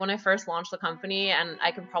When I first launched the company, and I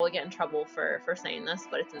could probably get in trouble for saying this,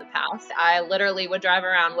 but it's in the past, I literally would drive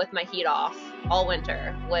around with my heat off all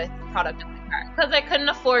winter with product in my car because I couldn't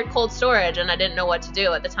afford cold storage and I didn't know what to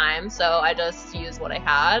do at the time. So I just used what I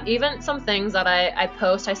had. Even some things that I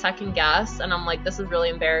post, I second guess, and I'm like, this is really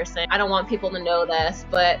embarrassing. I don't want people to know this,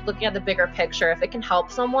 but looking at the bigger picture, if it can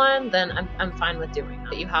help someone, then I'm fine with doing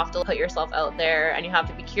that. You have to put yourself out there and you have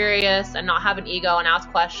to be curious and not have an ego and ask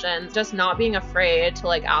questions. Just not being afraid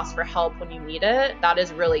to ask for help when you need it. That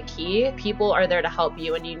is really key. People are there to help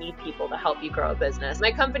you and you need people to help you grow a business.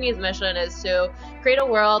 My company's mission is to create a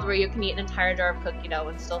world where you can eat an entire jar of cookie dough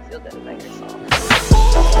and still feel good about yourself.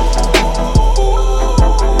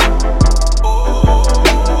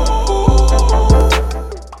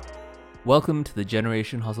 Welcome to the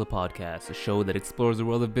Generation Hustle Podcast, a show that explores the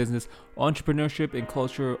world of business, entrepreneurship, and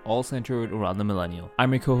culture, all centered around the millennial.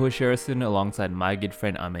 I'm your co-host Sherrison, alongside my good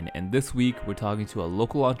friend Amin, and this week we're talking to a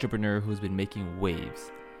local entrepreneur who's been making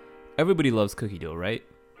waves. Everybody loves cookie dough, right?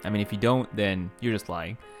 I mean, if you don't, then you're just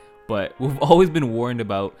lying. But we've always been warned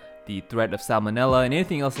about the threat of salmonella and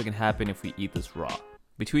anything else that can happen if we eat this raw.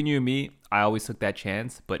 Between you and me, I always took that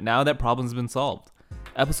chance, but now that problem's been solved.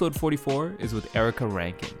 Episode 44 is with Erica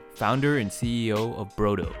Rankin, founder and CEO of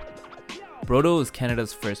Brodo. Brodo is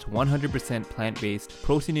Canada's first 100% plant-based,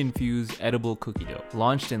 protein-infused, edible cookie dough.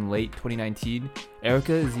 Launched in late 2019,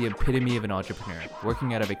 Erica is the epitome of an entrepreneur,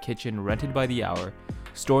 working out of a kitchen rented by the hour,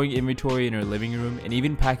 storing inventory in her living room, and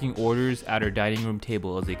even packing orders at her dining room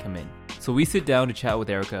table as they come in. So we sit down to chat with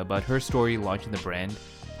Erica about her story launching the brand,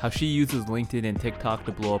 how she uses LinkedIn and TikTok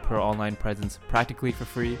to blow up her online presence practically for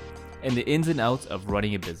free, and the ins and outs of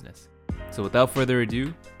running a business. So without further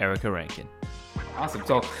ado, Erica Rankin. Awesome.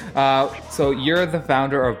 So you're the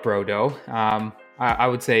founder of Brodo. I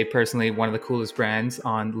would say personally one of the coolest brands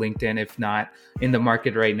on LinkedIn, if not in the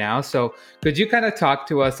market right now. So could you kind of talk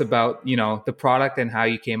to us about, the product and how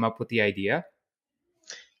you came up with the idea?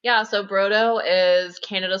 Yeah, so Brodo is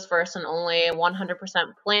Canada's first and only 100%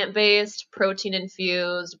 plant-based,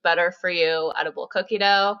 protein-infused, better-for-you edible cookie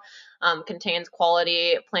dough. Contains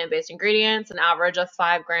quality plant-based ingredients, an average of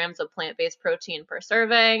 5 grams of plant-based protein per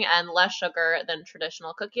serving, and less sugar than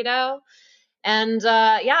traditional cookie dough. And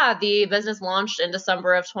the business launched in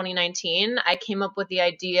December of 2019. I came up with the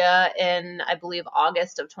idea in, I believe,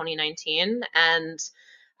 August of 2019. And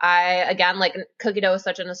cookie dough is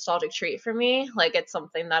such a nostalgic treat for me. It's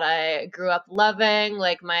something that I grew up loving.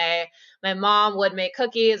 My mom would make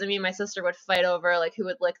cookies, and me and my sister would fight over who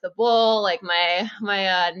would lick the bowl.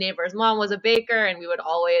 My neighbor's mom was a baker, and we would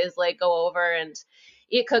always go over and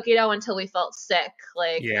eat cookie dough until we felt sick.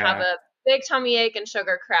 Have a big tummy ache and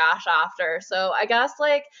sugar crash after. So I guess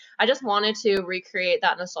I just wanted to recreate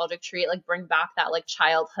that nostalgic treat, bring back that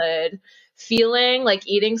childhood feeling,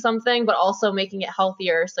 eating something, but also making it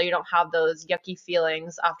healthier so you don't have those yucky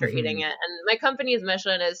feelings after eating it. And my company's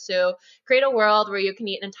mission is to create a world where you can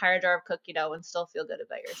eat an entire jar of cookie dough and still feel good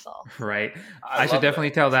about yourself. Right. I should definitely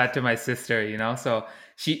tell that to my sister, So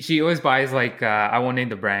she always buys I won't name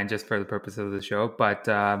the brand just for the purpose of the show, but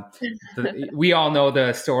we all know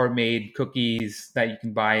the store-made cookies that you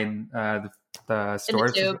can buy in the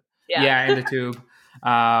stores. In the tube. Yeah, in the tube.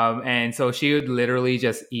 And so she would literally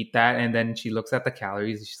just eat that, and then she looks at the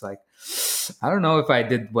calories and she's like, I don't know if I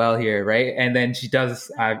did well here, right? And then she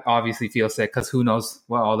does obviously feel sick because who knows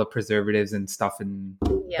what all the preservatives and stuff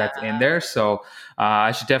that's in there. So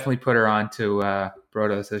I should definitely put her on to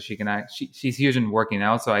Brodo so she can she's huge in working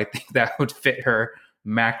out, so I think that would fit her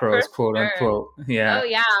macros, quote unquote. Yeah. Oh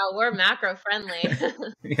yeah, we're macro friendly.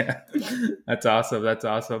 Yeah, that's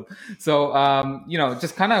awesome. So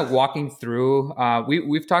just kind of walking through,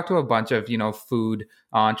 we've talked to a bunch of food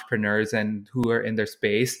entrepreneurs and who are in their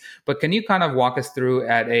space, but can you kind of walk us through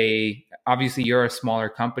obviously you're a smaller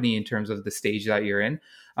company in terms of the stage that you're in,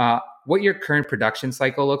 what your current production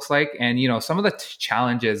cycle looks like, and some of the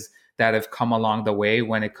challenges that have come along the way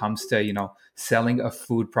when it comes to selling a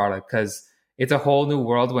food product, because it's a whole new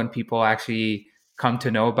world when people actually come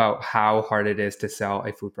to know about how hard it is to sell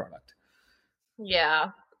a food product.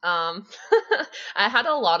 Yeah. I had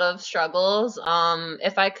a lot of struggles.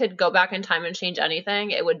 If I could go back in time and change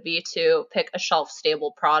anything, it would be to pick a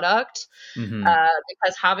shelf-stable product.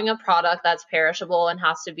 Because having a product that's perishable and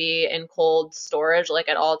has to be in cold storage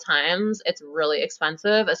at all times, it's really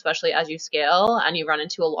expensive, especially as you scale and you run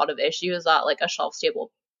into a lot of issues that a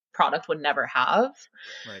shelf-stable product would never have.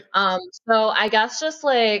 Right. So I guess just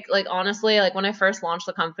honestly, when I first launched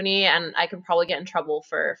the company, and I can probably get in trouble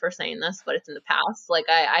for saying this, but it's in the past,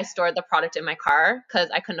 I stored the product in my car because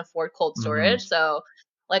I couldn't afford cold storage. So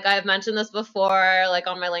I've mentioned this before,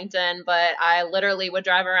 on my LinkedIn, but I literally would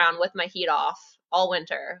drive around with my heat off all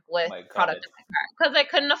winter with My product God. in my car because I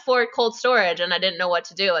couldn't afford cold storage and I didn't know what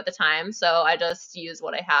to do at the time. So I just used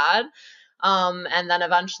what I had. And then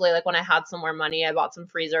eventually, like when I had some more money, I bought some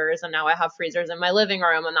freezers and now I have freezers in my living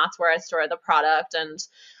room and that's where I store the product. And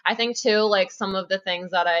I think too, like some of the things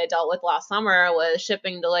that I dealt with last summer was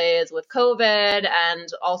shipping delays with COVID and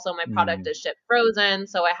also my product is shipped frozen.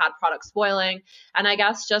 So I had product spoiling. And I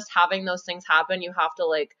guess just having those things happen, you have to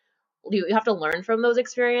like, you have to learn from those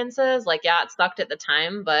experiences. Like, yeah, it sucked at the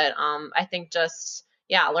time, but I think just,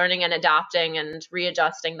 yeah, learning and adapting and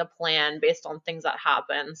readjusting the plan based on things that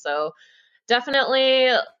happen. So, definitely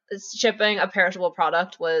shipping a perishable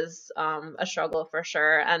product was a struggle for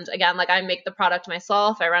sure. And again, like I make the product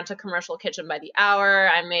myself. I rent a commercial kitchen by the hour.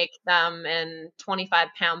 I make them in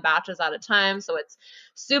 25-pound batches at a time. So it's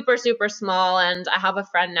super, super small. And I have a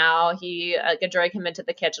friend now. He, like a Joy came into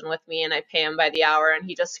the kitchen with me and I pay him by the hour and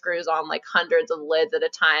he just screws on like hundreds of lids at a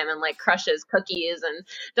time and like crushes cookies and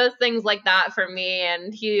does things like that for me.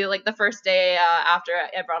 And he, like the first day after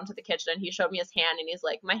I brought him to the kitchen, he showed me his hand and he's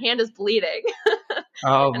like, my hand is bleeding.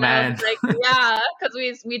 Oh And I was man. like, yeah,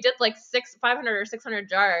 because we did like 500 or 600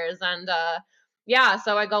 jars. And yeah,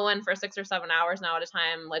 so I go in for 6 or 7 hours now at a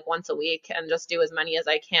time, like once a week, and just do as many as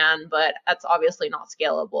I can. But that's obviously not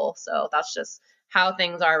scalable. So that's just how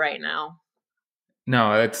things are right now.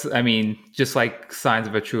 No, it's, I mean, just like signs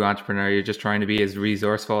of a true entrepreneur, you're just trying to be as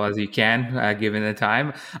resourceful as you can, given the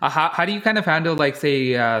time. How do you kind of handle, like,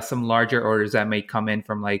 say, some larger orders that may come in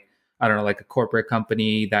from, like, I don't know, like a corporate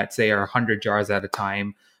company that, say, are 100 jars at a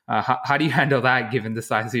time? How do you handle that given the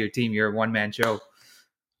size of your team? You're a one-man show.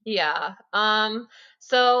 Yeah.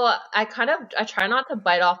 So I try not to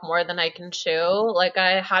bite off more than I can chew. Like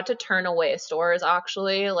I had to turn away stores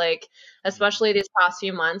actually, like especially these past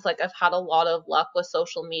few months, like I've had a lot of luck with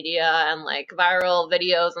social media and like viral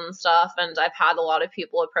videos and stuff, and I've had a lot of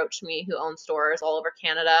people approach me who own stores all over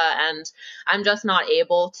Canada, and I'm just not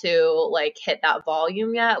able to like hit that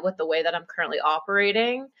volume yet with the way that I'm currently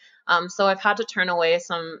operating. So I've had to turn away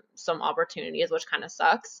some opportunities, which kind of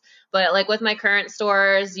sucks. But like with my current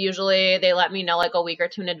stores, usually they let me know like a week or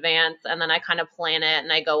two in advance, and then I kind of plan it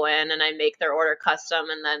and I go in and I make their order custom,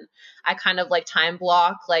 and then I kind of like time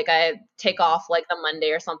block, like I take off like the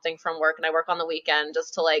Monday or something from work and I work on the weekend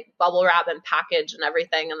just to like bubble wrap and package and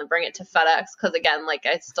everything and then bring it to FedEx because again, like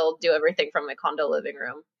I still do everything from my condo living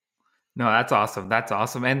room. No, that's awesome. That's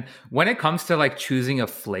awesome. And when it comes to like choosing a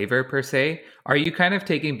flavor per se, are you kind of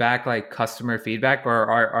taking back like customer feedback,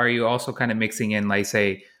 or are you also kind of mixing in, like,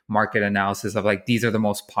 say, market analysis of like these are the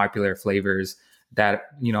most popular flavors that,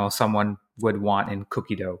 you know, someone would want in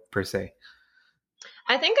cookie dough per se?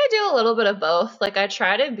 I think I do a little bit of both. Like I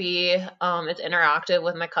try to be as interactive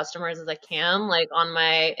with my customers as I can. Like on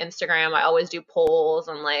my Instagram, I always do polls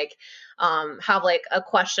and like have like a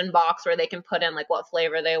question box where they can put in like what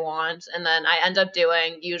flavor they want. And then I end up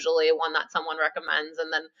doing usually one that someone recommends.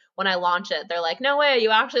 And then when I launch it, they're like, no way, you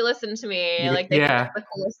actually listened to me. Like they think Yeah. it's the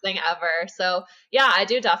coolest thing ever. So yeah, I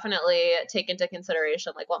do definitely take into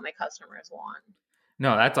consideration like what my customers want.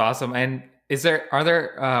 No, that's awesome. And are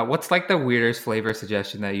there, what's like the weirdest flavor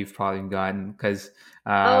suggestion that you've probably gotten? Because,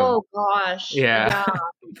 Oh gosh. yeah.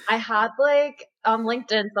 Yeah. I had like on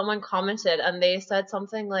LinkedIn, someone commented and they said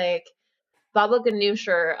something like Baba Ganoush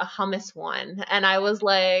or a hummus one. And I was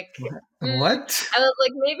like, What? I was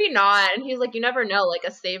like, maybe not. And he's like, you never know, like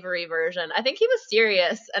a savory version. I think he was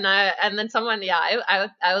serious. And then someone, yeah,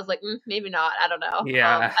 I was like, maybe not. I don't know.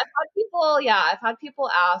 Yeah. I've had people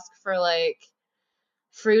ask for like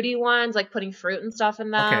fruity ones, like putting fruit and stuff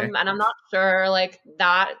in Okay. them. And I'm not sure like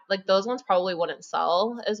that, like those ones probably wouldn't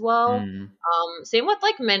sell as well. Mm. Same with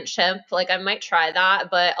like mint chip. Like I might try that,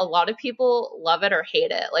 but a lot of people love it or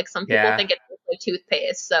hate it. Like some people Yeah. think it's like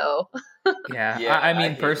toothpaste. So Yeah. Yeah, I I mean, hate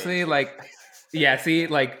mint personally, chips. like, yeah, see,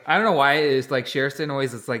 like, I don't know why it is like Sherston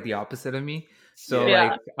always is like the opposite of me. So Yeah. yeah,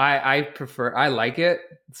 like I like it.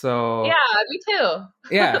 yeah, So me too.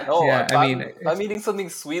 yeah, No, yeah. I mean, if I'm eating something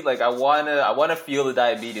sweet, like I wanna feel the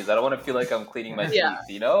diabetes. I don't want to feel like I'm cleaning my Yeah,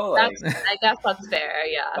 teeth. You know, like I guess that's fair.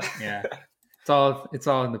 Yeah. yeah. It's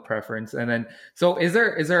all in the preference. And then, so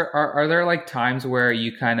are there like times where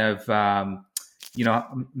you kind of you know,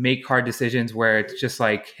 make hard decisions where it's just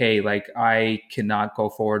like, hey, like I cannot go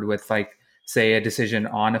forward with, like, say, a decision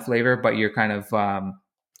on a flavor, but you're kind of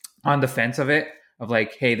on the fence of it, of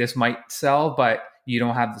like, hey, this might sell, but you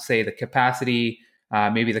don't have to, say, the capacity,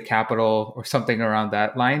 maybe the capital or something around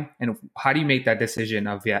that line. And how do you make that decision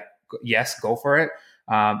of, yeah, yes, go for it,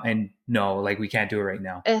 and no, like we can't do it right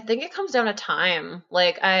now? I think it comes down to time.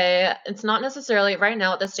 It's not necessarily right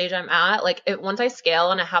now at the stage I'm at. Once I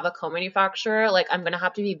scale and I have a co-manufacturer, I'm gonna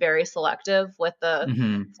have to be very selective with the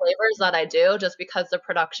Hmm. flavors that I do, just because the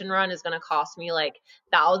production run is gonna cost me like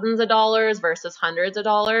thousands of dollars versus hundreds of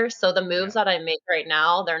dollars. So the Yeah. moves that I make right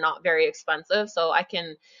now, they're not very expensive, so I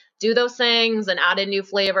can do those things and add in new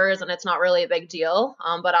flavors, and it's not really a big deal.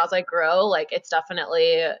 But as I grow, it's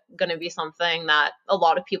definitely going to be something that a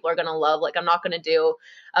lot of people are going to love. I'm not going to do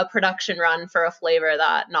a production run for a flavor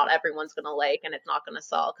that not everyone's going to like, and it's not going to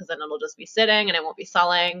sell, because then it'll just be sitting and it won't be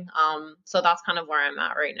selling. So that's kind of where I'm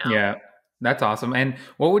at right now. Yeah, that's awesome. And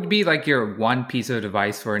what would be like your one piece of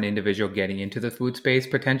advice for an individual getting into the food space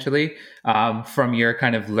potentially, from your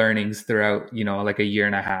kind of learnings throughout, like a year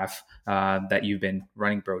and a half that you've been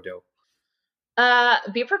running Brodo?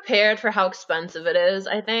 Be prepared for how expensive it is.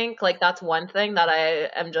 I think that's one thing that I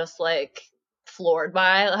am just floored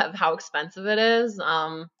by, of how expensive it is.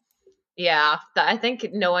 Yeah, I think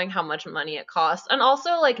knowing how much money it costs, and also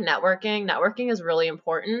networking. Networking is really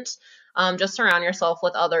important. Just surround yourself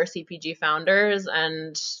with other CPG founders,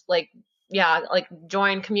 and yeah,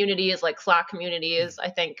 join communities like Slack communities. I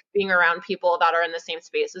think being around people that are in the same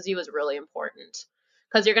space as you is really important,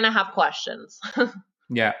 because you're gonna have questions.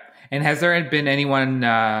 Yeah. And has there been anyone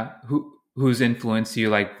who's influenced you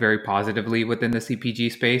like very positively within the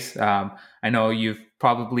CPG space? I know you've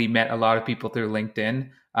probably met a lot of people through LinkedIn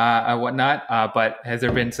and whatnot, but has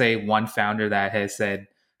there been, say, one founder that has said,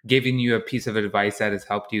 giving you a piece of advice that has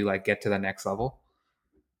helped you like get to the next level?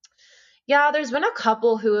 Yeah, there's been a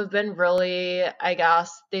couple who have been really, I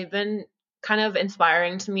guess, they've been kind of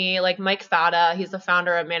inspiring to me. Like Mike Fata, he's the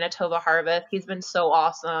founder of Manitoba Harvest. He's been so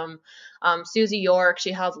awesome. Susie York,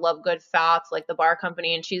 she has Love Good Fats, like the bar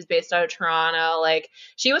company, and she's based out of Toronto.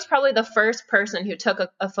 She was probably the first person who took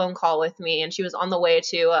a phone call with me, and she was on the way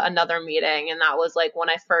to another meeting. And that was when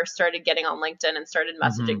I first started getting on LinkedIn and started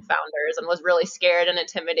messaging Hmm. founders, and was really scared and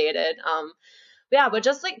intimidated. Yeah, but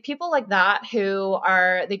just people like that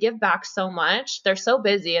they give back so much. They're so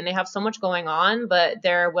busy and they have so much going on, but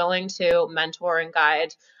they're willing to mentor and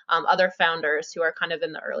guide other founders who are kind of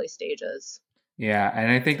in the early stages. Yeah,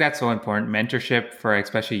 and I think that's so important. Mentorship for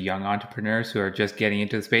especially young entrepreneurs who are just getting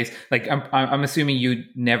into the space. Like I'm assuming you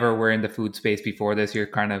never were in the food space before this. You're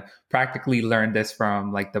kind of practically learned this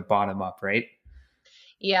from like the bottom up, right?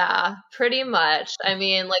 Yeah, pretty much. I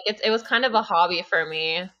mean, it was kind of a hobby for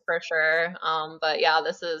me for sure. But yeah,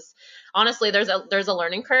 this is honestly there's a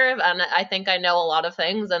learning curve, and I think I know a lot of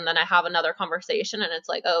things, and then I have another conversation and it's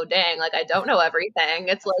like, oh dang, I don't know everything.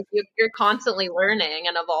 It's you're constantly learning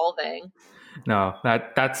and evolving. No,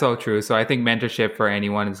 that's so true. So I think mentorship for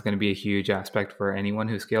anyone is going to be a huge aspect for anyone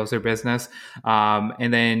who scales their business.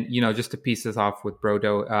 And then, just to piece this off with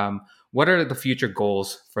Brodo, what are the future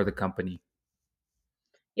goals for the company?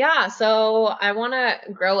 Yeah, so I want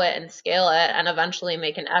to grow it and scale it and eventually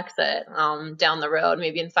make an exit down the road,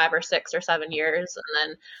 maybe in 5 or 6 or 7 years.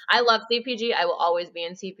 And then I love CPG. I will always be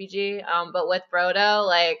in CPG. But with Brodo,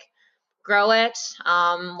 grow it.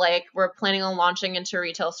 We're planning on launching into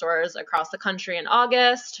retail stores across the country in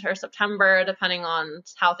August or September, depending on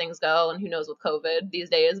how things go and who knows with COVID these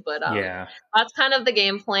days. But Yeah. that's kind of the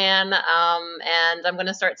game plan. And I'm going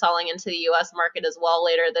to start selling into the US market as well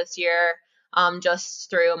later this year, just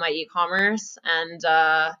through my e-commerce. And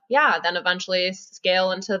yeah, then eventually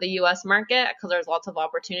scale into the US market, because there's lots of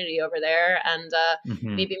opportunity over there. And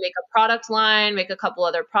Hmm. maybe make a product line, make a couple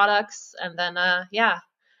other products, and then yeah,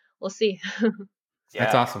 we'll see. That's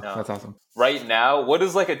Yeah, awesome. no. That's awesome. Right now, what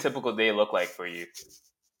does like a typical day look like for you?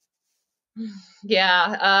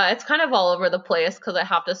 Yeah, it's kind of all over the place because I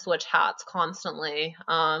have to switch hats constantly.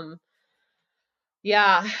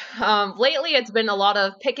 Yeah, lately it's been a lot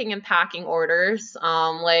of picking and packing orders.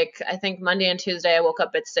 I think Monday and Tuesday I woke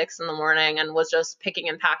up at 6 in the morning and was just picking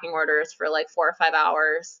and packing orders for 4 or 5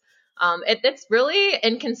 hours. It's really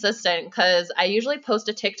inconsistent because I usually post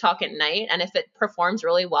a TikTok at night, and if it performs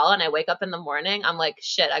really well and I wake up in the morning, I'm like,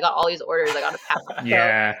 shit, I got all these orders I got to pack. So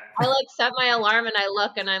Yeah. I set my alarm and I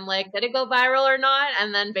look and I'm like, did it go viral or not?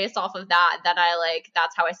 And then based off of that,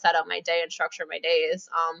 that's how I set up my day and structure my days.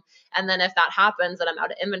 And then if that happens, then I'm out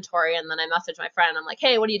of inventory, and then I message my friend. I'm like,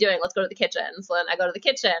 hey, what are you doing? Let's go to the kitchen. So then I go to the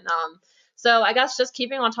kitchen. So I guess just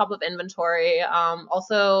keeping on top of inventory.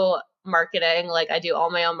 Also marketing, I do all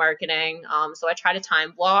my own marketing. So I try to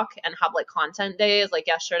time block and have content days. Like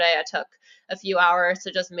yesterday, I took a few hours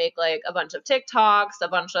to just make a bunch of TikToks, a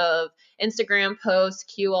bunch of Instagram posts,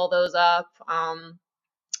 queue all those up.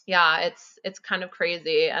 yeah, it's kind of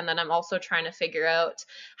crazy. And then I'm also trying to figure out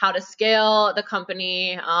how to scale the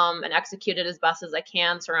company, and execute it as best as I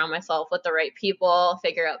can, surround myself with the right people,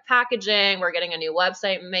 figure out packaging. We're getting a new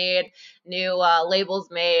website made, new labels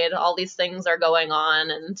made. All these things are going on,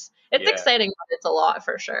 and it's Yeah. exciting, but it's a lot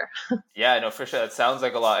for sure. Yeah, no, for sure. That sounds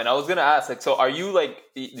like a lot. And I was gonna ask, like, so are you like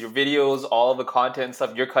your videos, all the content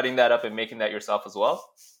stuff, you're cutting that up and making that yourself as well?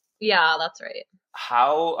 Yeah, that's right.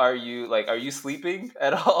 How are you, like, are you sleeping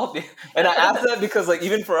at all? And I ask that because, like,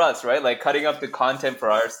 even for us, right, like cutting up the content for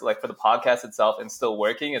ours, like for the podcast itself and still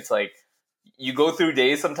working, it's like you go through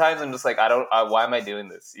days sometimes and just like, I don't, why am I doing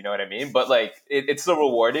this? You know what I mean? But like, it's still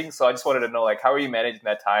rewarding. So I just wanted to know, like, how are you managing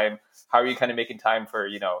that time? How are you kind of making time for,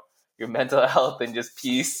 your mental health and just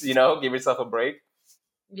peace, give yourself a break?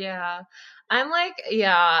 Yeah. I'm like,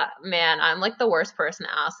 yeah, man, I'm like the worst person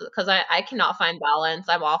to ask because I cannot find balance.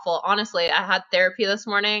 I'm awful. Honestly, I had therapy this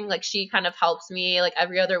morning. Like she kind of helps me like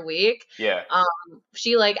every other week. Yeah.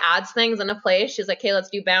 She like adds things into place. She's like, hey, let's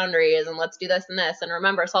do boundaries and let's do this and this. And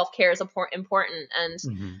remember, self-care is important. And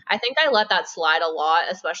Mm-hmm. I think I let that slide a lot,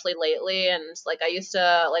 especially lately. And like I used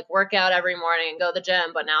to like work out every morning and go to the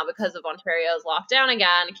gym, but now because of Ontario's lockdown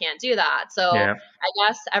again, I can't do that. So Yeah. I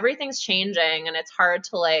guess everything's changing and it's hard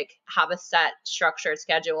to like have a set structured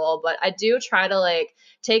schedule, but I do try to like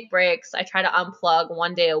take breaks. I try to unplug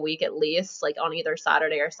one day a week at least, like on either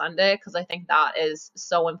Saturday or Sunday, because I think that is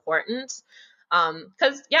so important.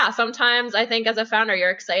 Because yeah, sometimes I think as a founder, you're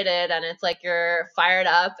excited and it's like you're fired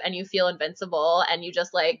up and you feel invincible and you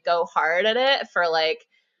just like go hard at it for like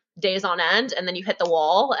days on end and then you hit the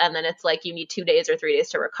wall and then it's like you need 2 days or 3 days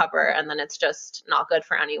to recover and then it's just not good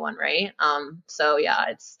for anyone, right? So yeah,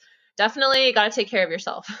 it's definitely got to take care of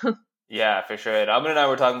yourself. Yeah, for sure. And Amin and I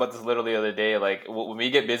were talking about this literally the other day. Like when we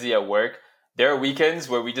get busy at work, there are weekends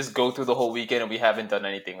where we just go through the whole weekend and we haven't done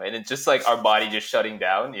anything. And it's just like our body just shutting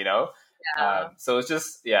down. Yeah. So it's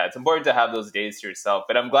just, yeah, it's important to have those days to yourself.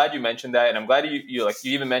 But I'm glad you mentioned that. And I'm glad you like,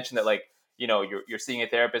 you even mentioned that, like, you're seeing a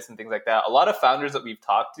therapist and things like that. A lot of founders that we've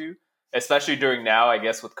talked to, especially during now, I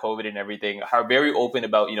guess with COVID and everything, are very open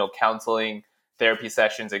about, counseling, therapy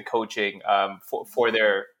sessions and coaching, for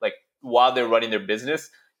their, like, while they're running their business,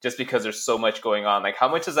 just because there's so much going on. Like, how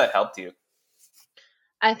much has that helped you?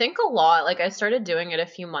 I think a lot. Like I started doing it a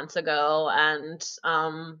few months ago and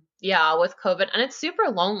yeah, with COVID and it's super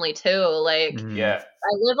lonely too. Like Mm-hmm. Yeah.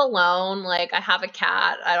 I live alone. Like I have a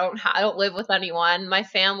cat. I don't live with anyone. My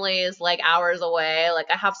family is like hours away.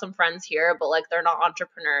 Like I have some friends here, but like they're not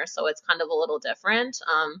entrepreneurs, so it's kind of a little different.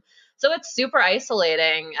 So it's super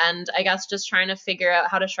isolating and I guess just trying to figure out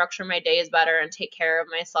how to structure my days better and take care of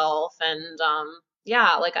myself and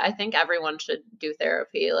yeah, like I think everyone should do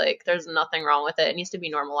therapy. Like there's nothing wrong with it. It needs to be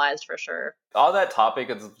normalized for sure. All that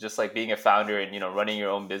topic of just like being a founder and, running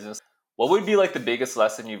your own business. What would be like the biggest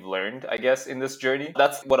lesson you've learned, I guess, in this journey?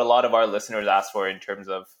 That's what a lot of our listeners ask for in terms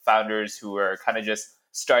of founders who are kind of just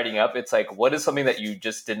starting up. It's like, what is something that you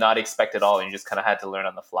just did not expect at all and you just kind of had to learn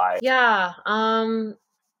on the fly? Yeah,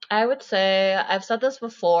 I would say I've said this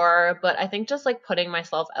before, but I think just like putting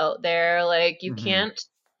myself out there, like Mm-hmm.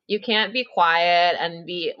 you can't be quiet and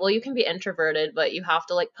be well, you can be introverted, but you have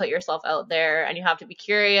to like put yourself out there and you have to be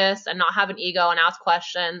curious and not have an ego and ask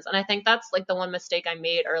questions. And I think that's like the one mistake I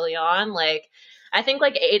made early on. Like I think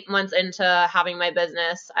like 8 months into having my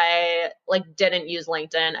business, I like didn't use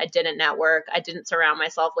LinkedIn. I didn't network. I didn't surround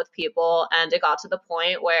myself with people. And it got to the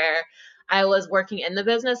point where I was working in the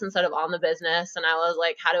business instead of on the business. And I was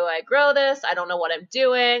like, how do I grow this? I don't know what I'm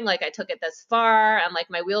doing. Like, I took it this far and like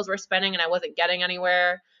my wheels were spinning and I wasn't getting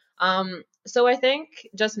anywhere. So I think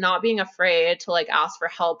just not being afraid to like ask for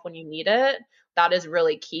help when you need it, that is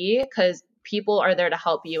really key because people are there to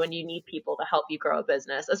help you and you need people to help you grow a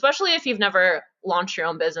business, especially if you've never launched your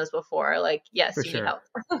own business before. Like, yes, For you need sure. help.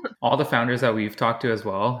 All the founders that we've talked to as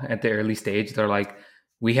well at the early stage, they're like,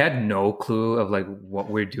 we had no clue of like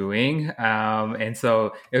what we're doing. And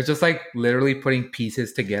so it was just like literally putting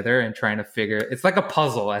pieces together and trying to figure it's like a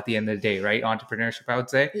puzzle at the end of the day, right? Entrepreneurship, I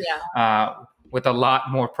would say, Yeah. with a lot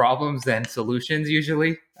more problems than solutions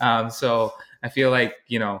usually. So I feel like,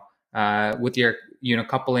 with your,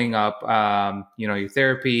 coupling up, your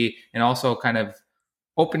therapy and also kind of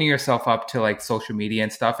opening yourself up to like social media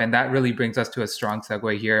and stuff. And that really brings us to a strong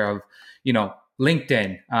segue here of,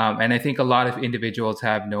 LinkedIn. And I think a lot of individuals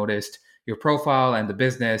have noticed your profile and the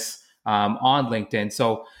business on LinkedIn.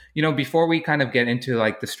 So, before we kind of get into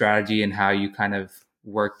like the strategy and how you kind of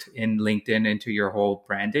worked in LinkedIn into your whole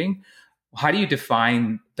branding, how do you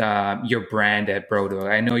define your brand at Brodo?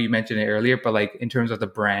 I know you mentioned it earlier, but like in terms of the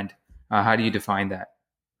brand, how do you define that?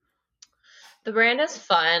 The brand is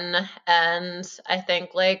fun and I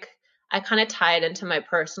think like I kind of tie it into my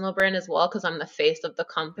personal brand as well because I'm the face of the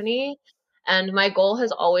company. And my goal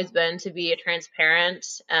has always been to be transparent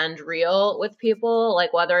and real with people,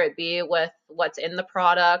 like whether it be with what's in the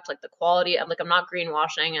product, like the quality, and like I'm not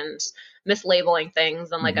greenwashing and mislabeling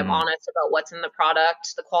things, and like I'm Mm-hmm. honest about what's in the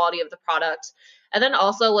product, the quality of the product, and then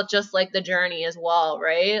also with just like the journey as well,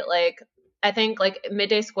 right? Like I think like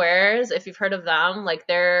Midday Squares, if you've heard of them, like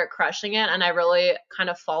they're crushing it, and I really kind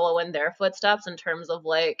of follow in their footsteps in terms of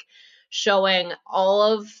like showing all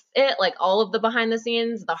of it, like all of the behind the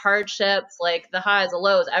scenes, the hardships, like the highs, the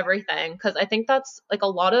lows, everything. Cause I think that's like a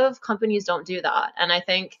lot of companies don't do that. And I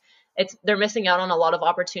think they're missing out on a lot of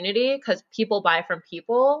opportunity because people buy from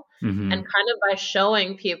people. And Mm-hmm. kind of by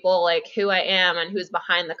showing people like who I am and who's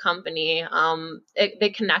behind the company, they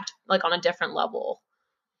connect like on a different level.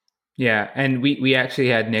 Yeah, and we actually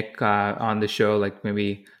had Nick on the show, like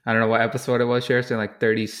maybe I don't know what episode it was, Sherson, like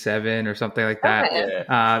 37 or something like that. Okay.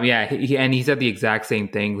 Yeah. Yeah, and he said the exact same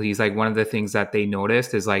thing. He's like, one of the things that they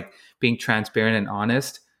noticed is like being transparent and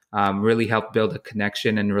honest really helped build a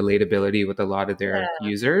connection and relatability with a lot of their Yeah.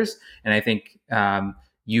 users. And I think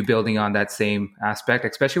you building on that same aspect,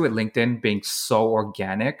 especially with LinkedIn being so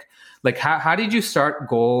organic. Like, how did you start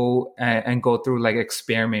and go through like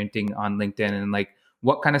experimenting on LinkedIn, and like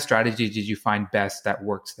what kind of strategy did you find best that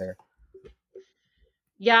works there?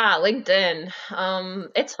 Yeah, LinkedIn.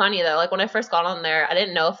 It's funny though. Like when I first got on there, I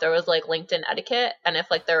didn't know if there was like LinkedIn etiquette and if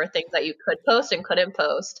like there were things that you could post and couldn't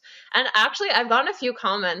post. And actually, I've gotten a few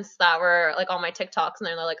comments that were like on my TikToks, and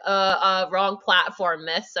they're like, wrong platform,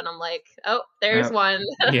 miss." And I'm like, "Oh, there's Uh, one."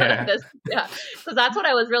 yeah. This, yeah, because that's what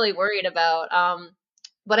I was really worried about.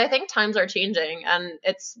 But I think times are changing, and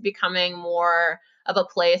it's becoming more of a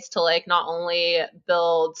place to like not only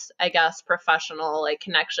build, I guess, professional like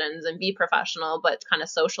connections and be professional, but kind of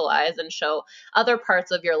socialize and show other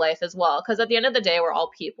parts of your life as well. Because at the end of the day, we're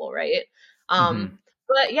all people, right? Mm-hmm.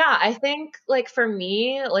 But yeah, I think like for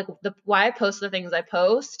me, like the why I post the things I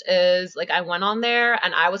post is like I went on there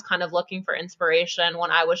and I was kind of looking for inspiration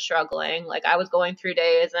when I was struggling. Like I was going through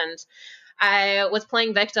days and I was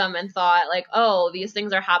playing victim and thought like, oh, these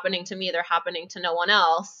things are happening to me. They're happening to no one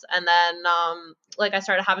else. And then, like I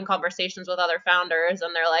started having conversations with other founders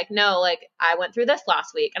and they're like, no, like I went through this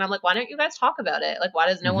last week. And I'm like, why don't you guys talk about it? Like, why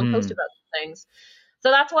does no one post Mm-hmm. about these things? So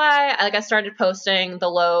that's why like I started posting the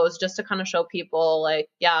lows just to kind of show people like,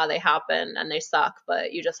 yeah, they happen and they suck,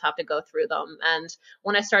 but you just have to go through them. And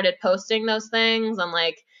when I started posting those things and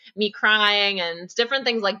like me crying and different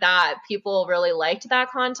things like that, people really liked that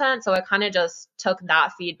content. So I kind of just took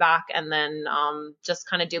that feedback and then just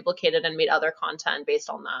kind of duplicated and made other content based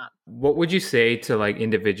on that. What would you say to like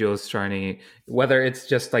individuals trying to, whether it's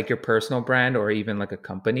just like your personal brand or even like a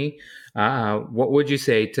company, what would you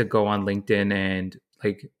say to go on LinkedIn and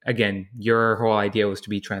like, again, your whole idea was to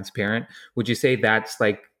be transparent. Would you say that's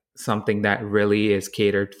like something that really is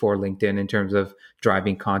catered for LinkedIn in terms of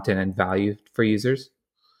driving content and value for users?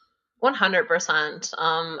 100%.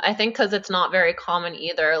 I think because it's not very common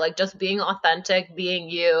either. Like just being authentic, being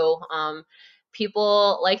you.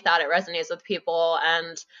 People like that. It resonates with people.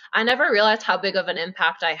 And I never realized how big of an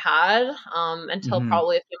impact I had until Mm-hmm.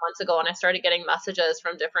 probably a few months ago when I started getting messages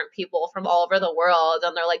from different people from all over the world.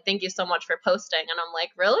 And they're like, thank you so much for posting. And I'm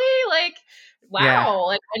like, really? Like, Yeah. wow.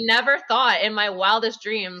 Like, I never thought in my wildest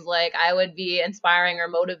dreams, like, I would be inspiring or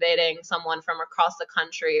motivating someone from across the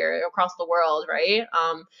country or across the world. Right.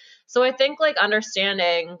 So I think like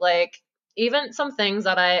understanding like even some things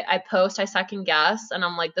that I post, I second guess and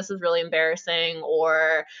I'm like, this is really embarrassing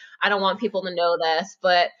or I don't want people to know this.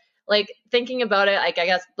 But like thinking about it, like I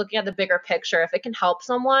guess looking at the bigger picture, if it can help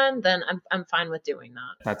someone, then I'm fine with doing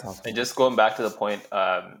that. That's And awesome. just going back to the point,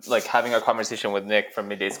 like having a conversation with Nick from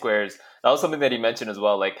Midday Squares, that was something that he mentioned as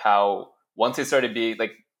well. Like how once they started being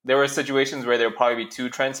like, there were situations where they would probably be too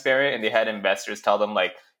transparent, and they had investors tell them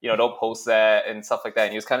like, don't post that and stuff like that.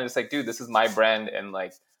 And he was kind of just like, dude, this is my brand, and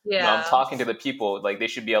like, I'm Yeah. talking to the people. Like they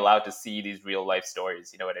should be allowed to see these real life stories.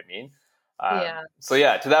 You know what I mean? Yeah. So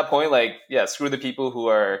yeah, to that point, like yeah, screw the people who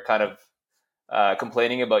are kind of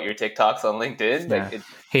complaining about your TikToks on LinkedIn. Like Yeah. people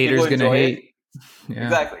Haters gonna enjoy it. hate. Yeah.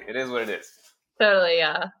 Exactly, it is what it is. Totally.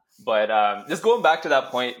 Yeah. But just going back to that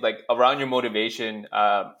point, like around your motivation,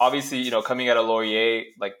 obviously, coming out of Laurier,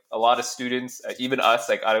 like a lot of students, even us,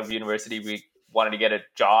 like out of university, we wanted to get a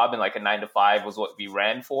job, and like a 9 to 5 was what we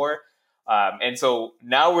ran for. And so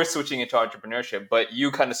now we're switching into entrepreneurship, but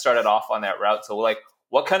you kind of started off on that route. So like,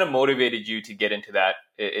 what kind of motivated you to get into that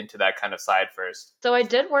into that kind of side first? So I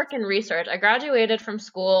did work in research. I graduated from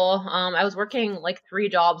school. I was working like 3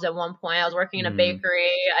 jobs at one point. I was working in a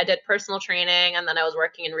bakery. I did personal training, and then I was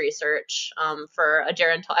working in research for a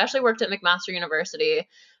gerontology. I actually worked at McMaster University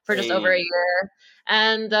for just over a year.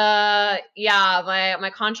 And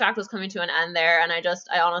my contract was coming to an end there, and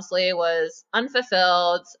I honestly was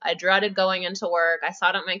unfulfilled. I dreaded going into work. I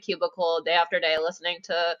sat at my cubicle day after day listening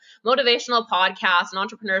to motivational podcasts and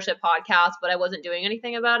entrepreneurship podcasts, but I wasn't doing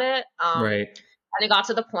anything about it. Right. And it got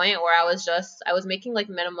to the point where I was making like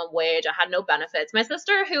minimum wage. I had no benefits. My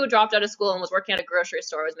sister, who dropped out of school and was working at a grocery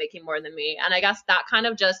store, was making more than me. And I guess that kind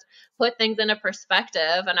of just put things into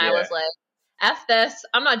perspective. And I was like, F this,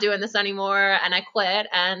 I'm not doing this anymore. And I quit.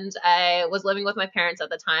 And I was living with my parents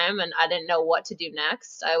at the time, and I didn't know what to do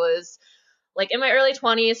next. I was like in my early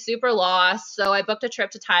 20s, super lost. So I booked a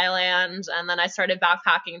trip to Thailand, and then I started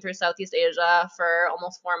backpacking through Southeast Asia for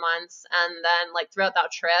almost 4 months. And then like throughout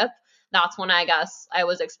that trip, that's when I guess I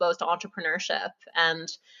was exposed to entrepreneurship. And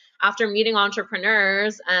after meeting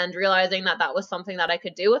entrepreneurs and realizing that that was something that I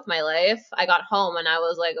could do with my life, I got home and I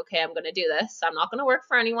was like, okay, I'm going to do this. I'm not going to work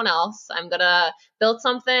for anyone else. I'm going to build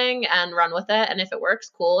something and run with it. And if it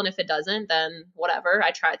works, cool. And if it doesn't, then whatever.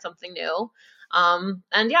 I tried something new.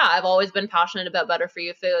 And yeah, I've always been passionate about better for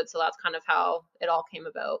you food. So that's kind of how it all came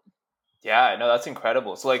about. Yeah, no, that's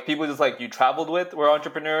incredible. So like people just like you traveled with were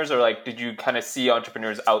entrepreneurs, or like did you kind of see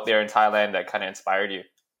entrepreneurs out there in Thailand that kind of inspired you?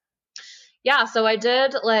 Yeah, so I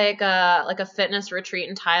did like a fitness retreat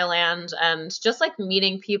in Thailand, and just like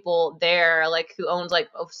meeting people there, like who owned like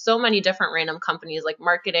so many different random companies, like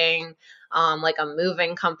marketing, like a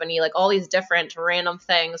moving company, like all these different random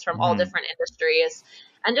things from all different industries.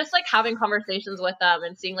 And just like having conversations with them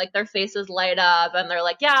and seeing like their faces light up, and they're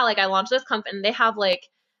like, yeah, like I launched this company. And they have like,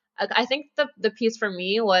 I think the piece for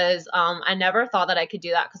me was I never thought that I could do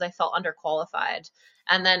that because I felt underqualified.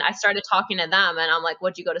 And then I started talking to them, and I'm like,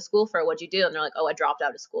 what'd you go to school for? What'd you do? And they're like, oh, I dropped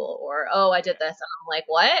out of school, or, oh, I did this. And I'm like,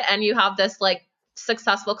 what? And you have this like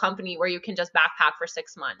successful company where you can just backpack for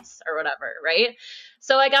 6 months or whatever. Right.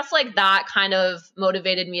 So I guess like that kind of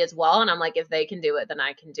motivated me as well. And I'm like, if they can do it, then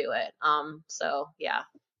I can do it. So yeah.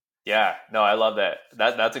 Yeah, no, I love that.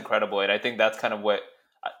 That's incredible. And I think that's kind of what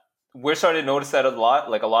we're starting to notice that a lot.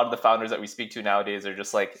 Like a lot of the founders that we speak to nowadays are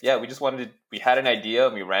just like, yeah, we had an idea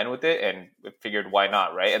and we ran with it and we figured why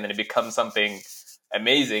not, right? And then it becomes something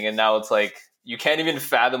amazing. And now it's like, you can't even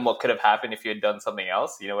fathom what could have happened if you had done something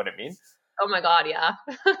else. You know what I mean? Oh my God, yeah.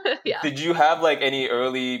 Yeah. Did you have like any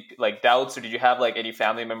early like doubts, or did you have like any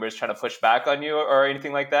family members trying to push back on you or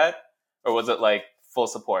anything like that? Or was it like full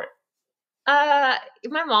support?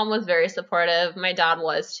 My mom was very supportive. My dad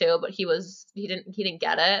was too, but he didn't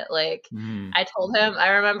get it. Like I told him, I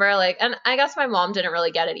remember like, and I guess my mom didn't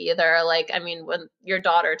really get it either. Like, I mean, when your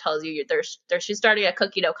daughter tells you she's starting a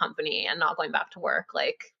cookie dough company and not going back to work,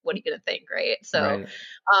 like, what are you going to think? Right. So,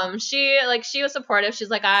 Right. she was supportive. She's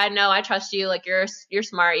like, I know, I trust you. Like, you're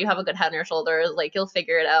smart. You have a good head on your shoulders. Like, you'll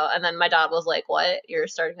figure it out. And then my dad was like, what? You're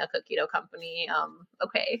starting a cookie dough company?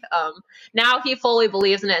 Okay. Now he fully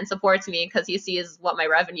believes in it and supports me because he sees what my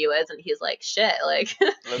revenue is, and he's like, shit, like,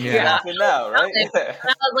 Yeah. Now, right? and I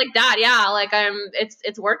was like, Dad, yeah, like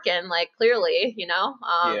it's working, like clearly, you know.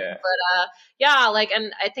 Yeah. But yeah, like,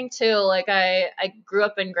 and I think too, like I grew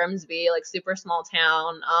up in Grimsby, like super small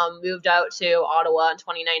town. Moved out to Ottawa in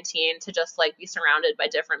 2019 to just like be surrounded by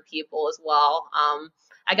different people as well.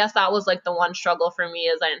 I guess that was like the one struggle for me,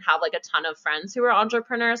 is I didn't have like a ton of friends who were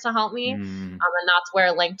entrepreneurs to help me. And that's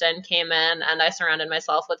where LinkedIn came in, and I surrounded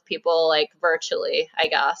myself with people like virtually, I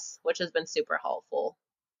guess, which has been super helpful.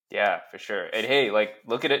 Yeah, for sure. And hey, like,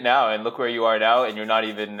 look at it now and look where you are now, and you're not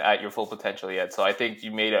even at your full potential yet. So I think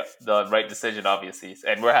you made the right decision, obviously.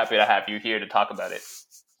 And we're happy to have you here to talk about it.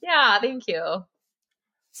 Yeah, thank you.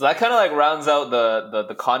 So that kind of like rounds out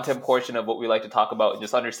the content portion of what we like to talk about,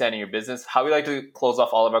 just understanding your business. How we like to close off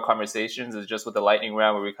all of our conversations is just with the lightning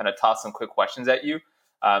round, where we kind of toss some quick questions at you.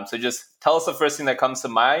 So just tell us the first thing that comes to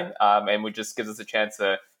mind, and it just gives us a chance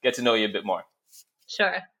to get to know you a bit more.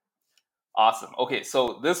 Sure. Awesome. Okay,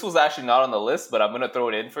 so this was actually not on the list, but I'm going to throw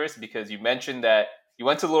it in first because you mentioned that you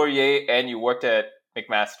went to Laurier and you worked at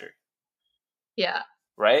McMaster. Yeah.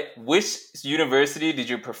 Right? Which university did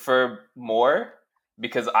you prefer more?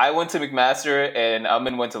 Because I went to McMaster and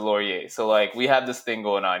Amin went to Laurier. So, like, we have this thing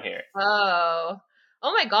going on here. Oh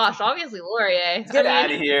my gosh, obviously Laurier. Get out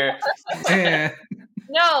of here.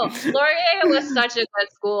 No, Laurier was such a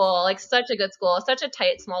good school, like such a good school, such a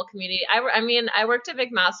tight, small community. I mean, I worked at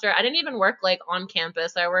McMaster. I didn't even work like on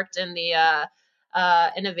campus. I worked in the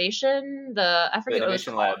innovation, I forget The what it was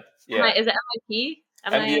innovation called. lab. Yeah. Is it MIP?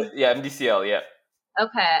 MDCL, yeah.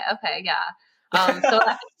 Okay, yeah. So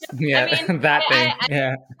Yeah, I mean, that thing.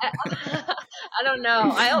 Yeah. I don't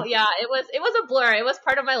know. Yeah, it was a blur. It was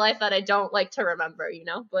part of my life that I don't like to remember,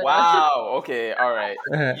 But Wow. Okay. All right.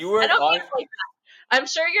 You I weren't don't mean on. it like that. I'm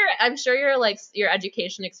sure your like your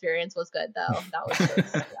education experience was good though. That was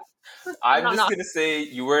just I'm not just gonna say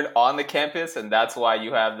you weren't on the campus, and that's why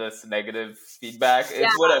you have this negative feedback. yeah.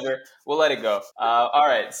 It's whatever. We'll let it go. All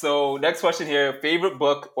right. So next question here: favorite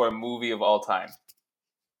book or movie of all time?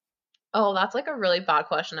 Oh, that's like a really bad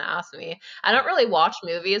question to ask me. I don't really watch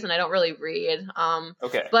movies and I don't really read.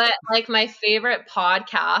 Okay, But like my favorite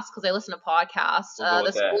podcast, because I listen to podcasts, we'll go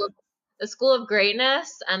with that. The School of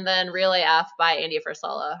Greatness and then Real AF by Andy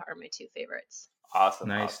Frisella are my two favorites. Awesome.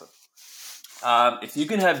 Nice. Awesome. If you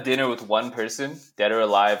can have dinner with one person, dead or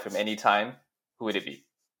alive, from any time, who would it be?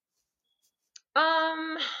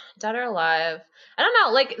 Dead or alive. I don't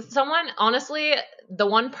know. Like someone, honestly, the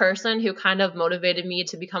one person who kind of motivated me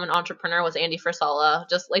to become an entrepreneur was Andy Frisella.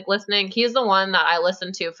 Just like listening, he's the one that I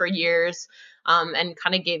listened to for years, and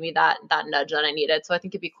kind of gave me that nudge that I needed. So I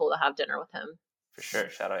think it'd be cool to have dinner with him. For sure.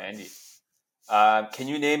 Shout out Andy. Can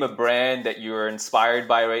you name a brand that you're inspired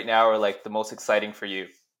by right now, or like the most exciting for you?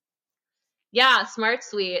 Yeah, Smart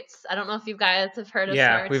Sweets. I don't know if you guys have heard of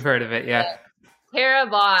Yeah, Smart we've heard of it. Yeah. Tara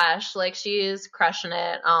Bosch, like she's crushing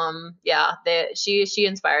it. Yeah, she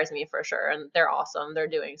inspires me for sure, and they're awesome. They're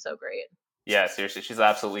doing so great. Yeah, seriously, she's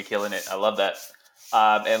absolutely killing it. I love that.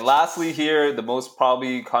 And lastly, here, the most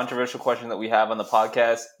probably controversial question that we have on the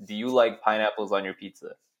podcast: do you like pineapples on your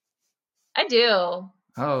pizza? I do.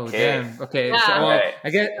 Oh, Okay. damn. Okay. Yeah. So, well, Right. I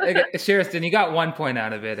guess, Sheriston, you got 1 point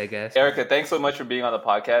out of it, I guess. Erica, thanks so much for being on the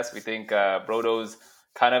podcast. We think Brodo's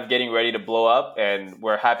kind of getting ready to blow up, and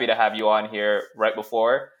we're happy to have you on here right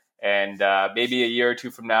before. And maybe a year or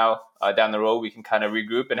two from now, down the road, we can kind of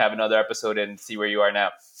regroup and have another episode and see where you are now.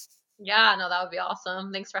 Yeah, no, that would be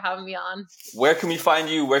awesome. Thanks for having me on. Where can we find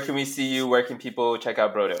you? Where can we see you? Where can people check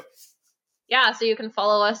out Brodo? Yeah, so you can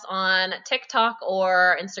follow us on TikTok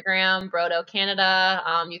or Instagram, Brodo Canada.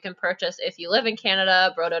 You can purchase if you live in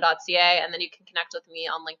Canada, brodo.ca, and then you can connect with me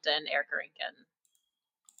on LinkedIn, Erica Rankin.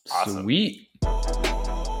 Awesome. Sweet.